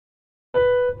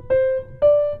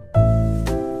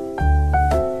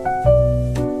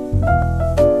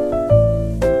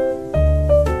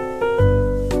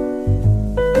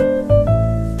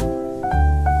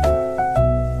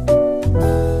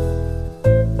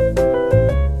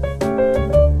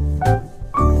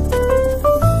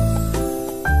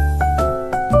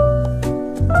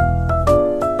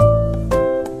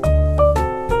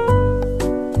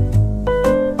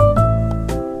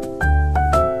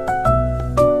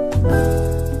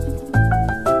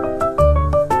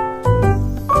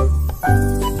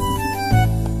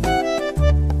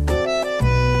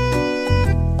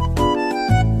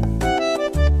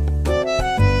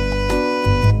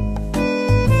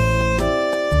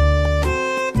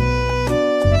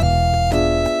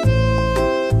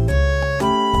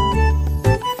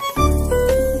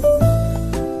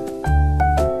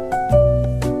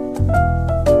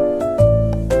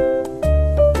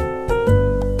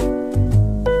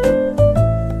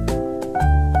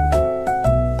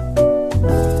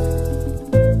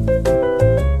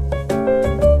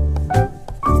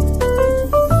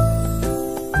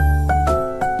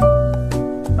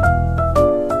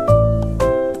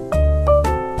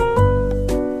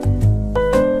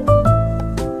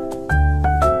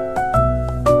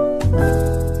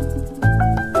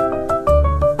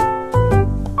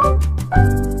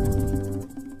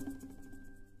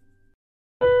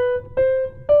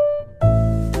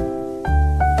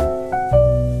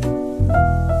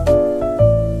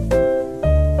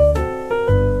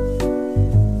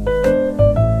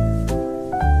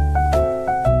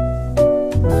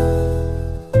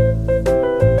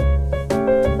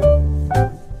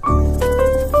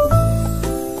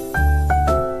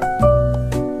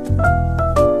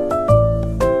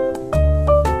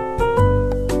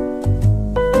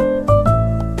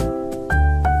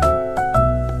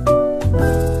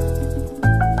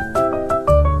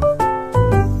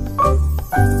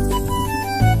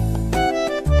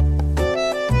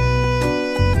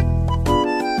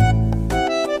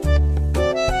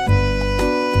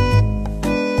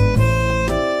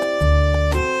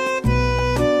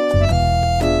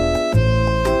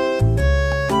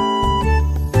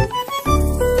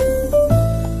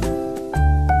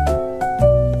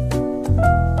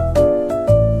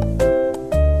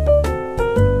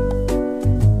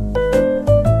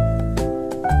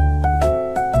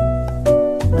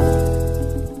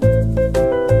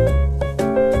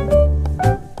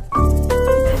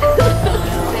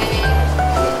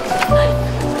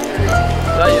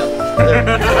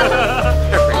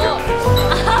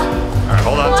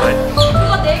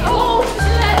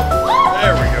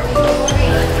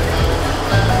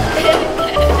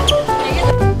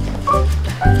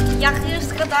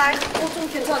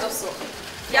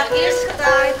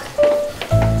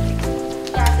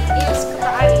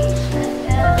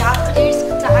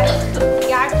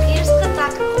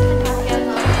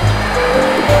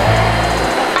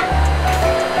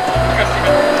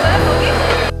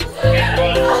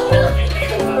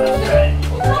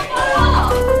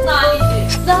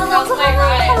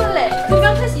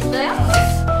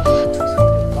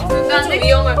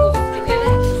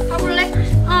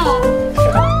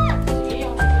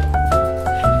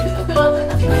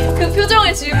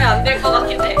안 될 것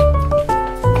같긴 해.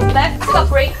 렉스가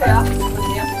브레이크야.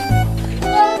 어디요? 이거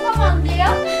사면 안 돼요?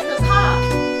 이거 사.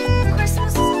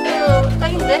 크리스마스 선물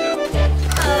딱인데?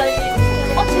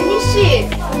 제니씨.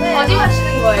 네. 어디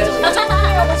가시는 거예요?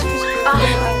 하고 싶으시고.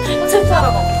 콘서트 하러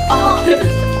가.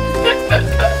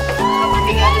 어디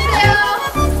가주세요.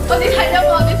 어디 가려고,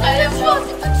 어디 가려고. 추워,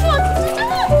 진짜 추워, 진짜.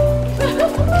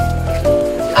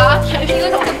 아, 이거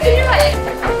진짜 필요해.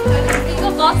 이거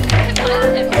마스크 해봐야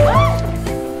돼.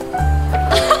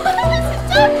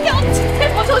 진짜 귀엽지?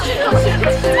 저 진짜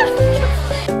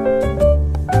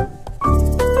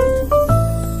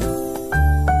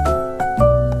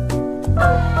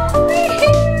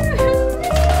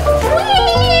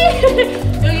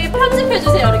여기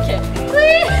편집해주세요, 이렇게.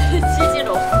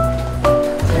 CG로.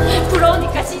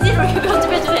 부러우니까 CG로 이렇게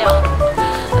편집해주세요.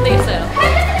 안 되겠어요.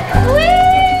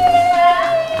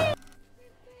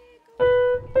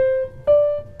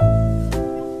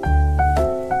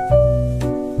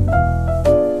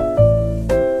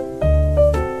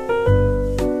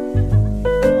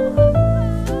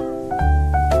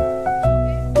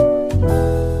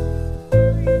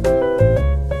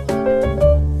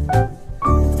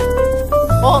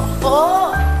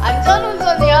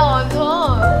 안전운전이야, 완전.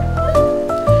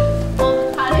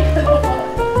 다리가 너무.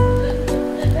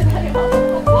 내 다리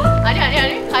봐봐. 아니.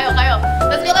 가요.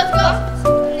 Let's go.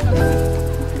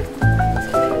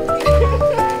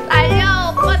 달려,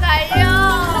 오빠 달려.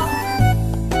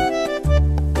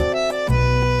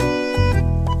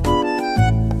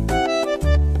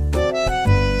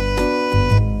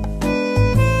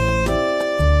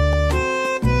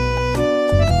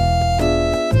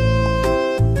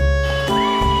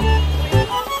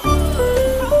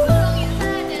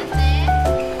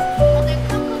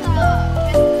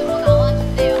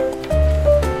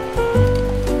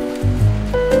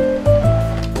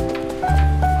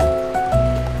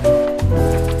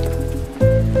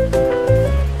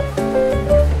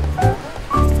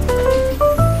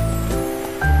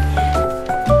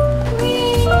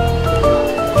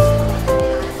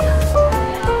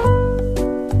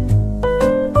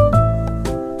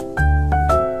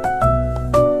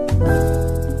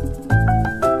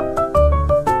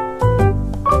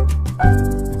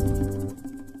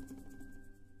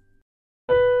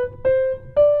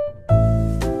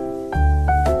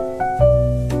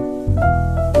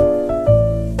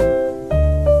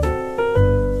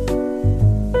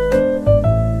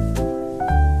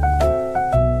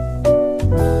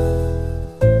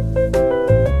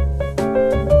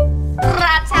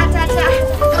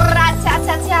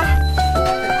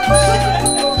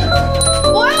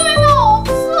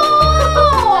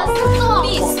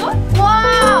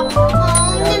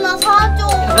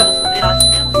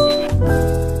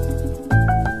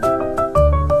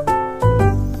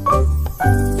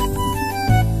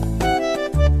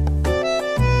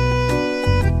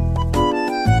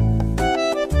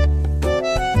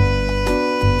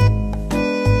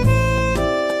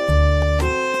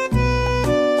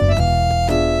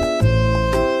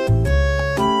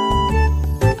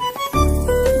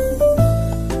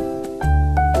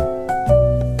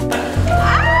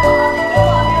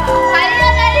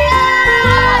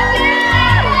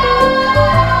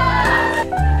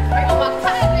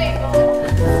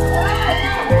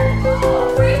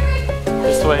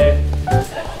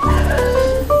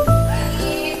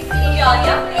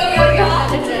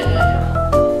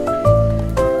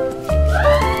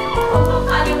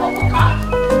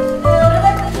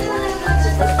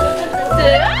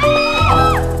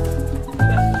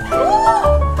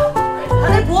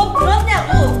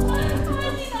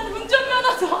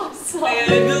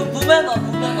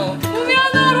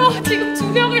 무면허로 지금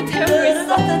 2명을 태우고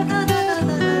있어.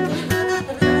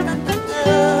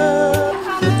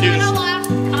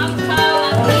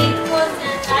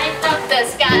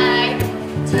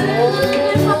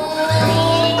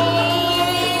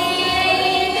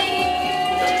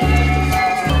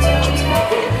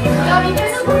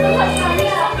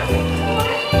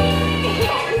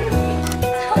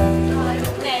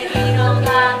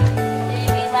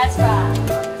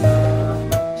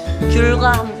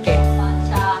 귤과 함께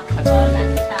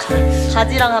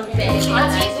가지랑 함께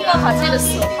가지가 가지를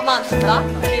써. 하면 된다?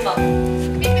 대박.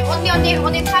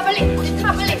 언니 타블릿.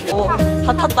 오,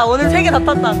 다 탔다. 오늘 3개 다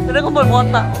탔다. 드래곤볼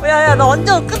모았다. 야야, 나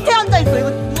완전 끝에 앉아있어.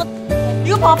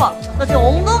 이거 봐봐. 나 지금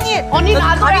엉덩이 언니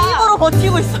나도야. 다리 힘으로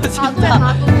버티고 있어 진짜.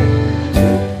 나도.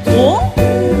 어?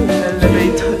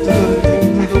 엘리베이터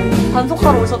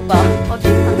단속하러 오셨다.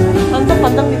 단속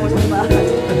반장님 오셨다.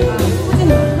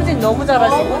 후진 너무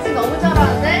잘하시고. 후진 너무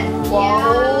잘하는데?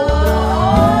 와.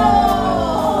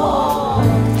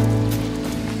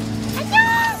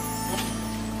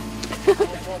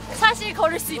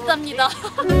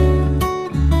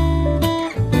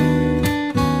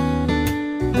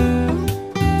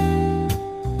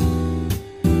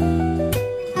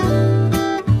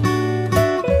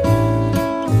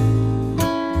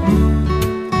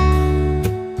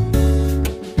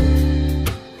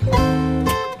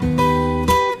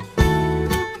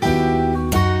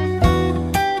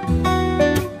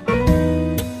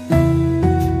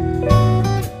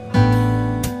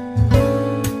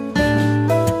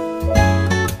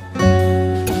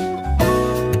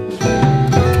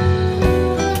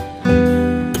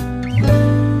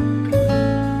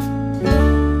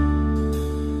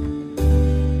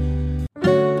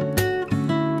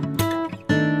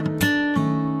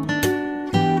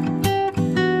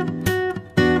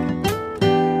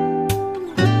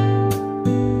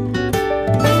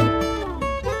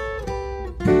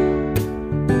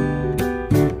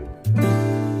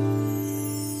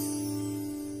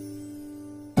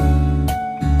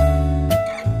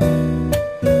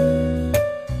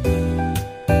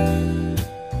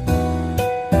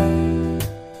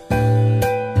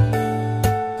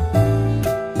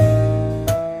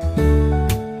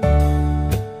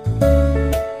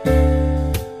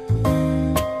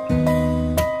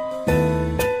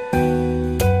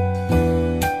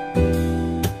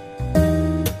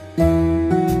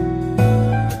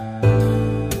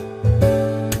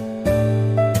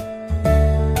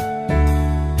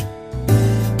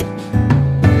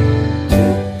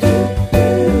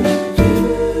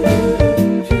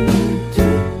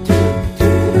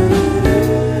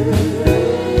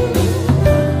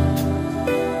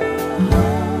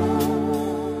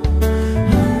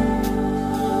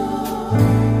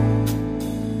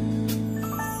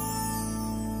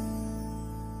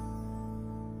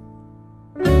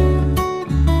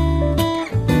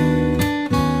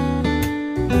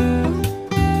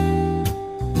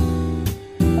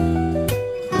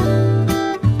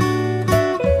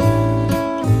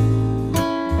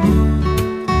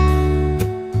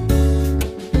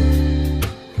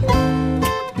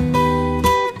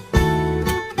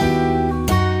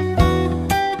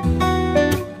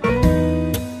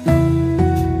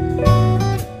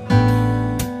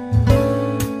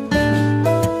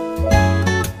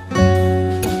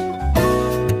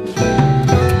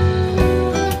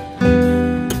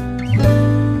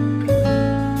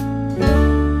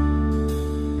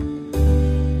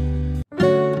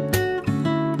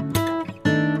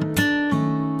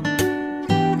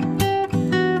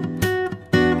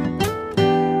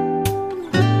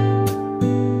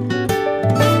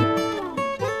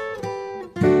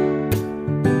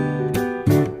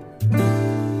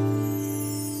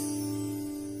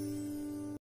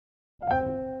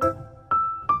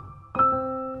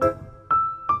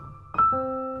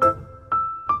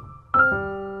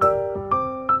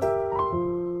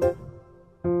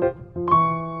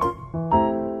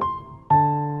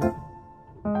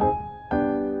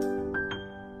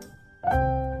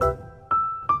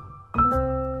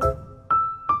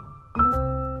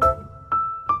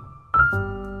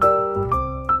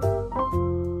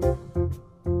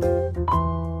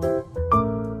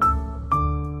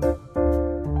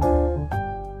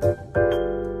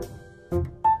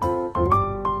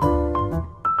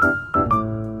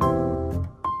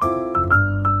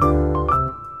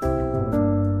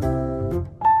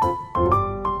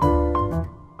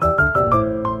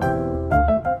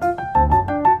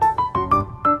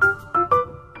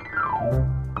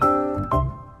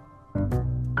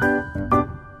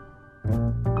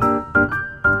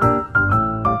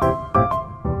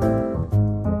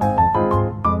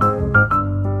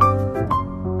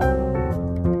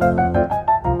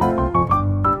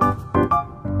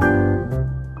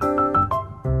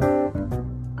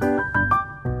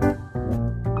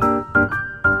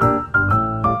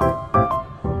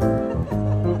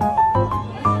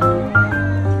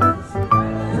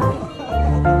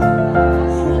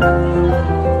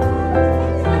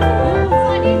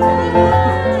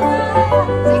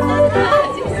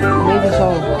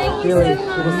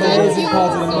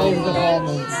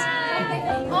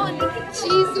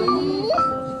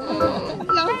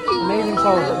 Amazing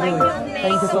show, really.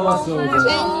 Thank you so much.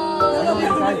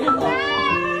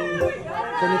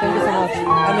 Jenny, thank you so much.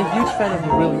 I'm a huge fan of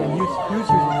you, really. A huge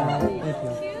fan. Thank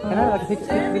you. Can I like take a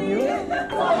picture with you?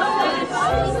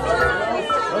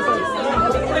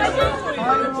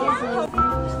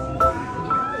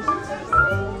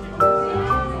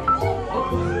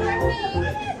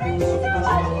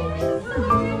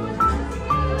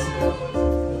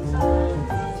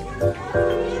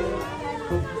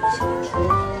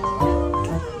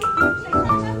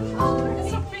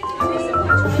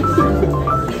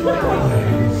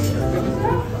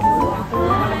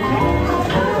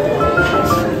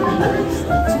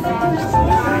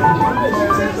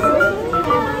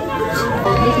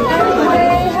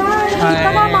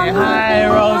 Hi,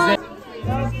 Rose.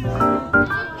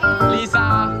 Lisa,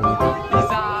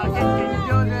 can you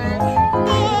do this?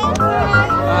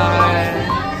 Hi.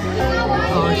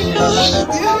 Oh,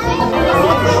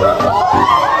 shit.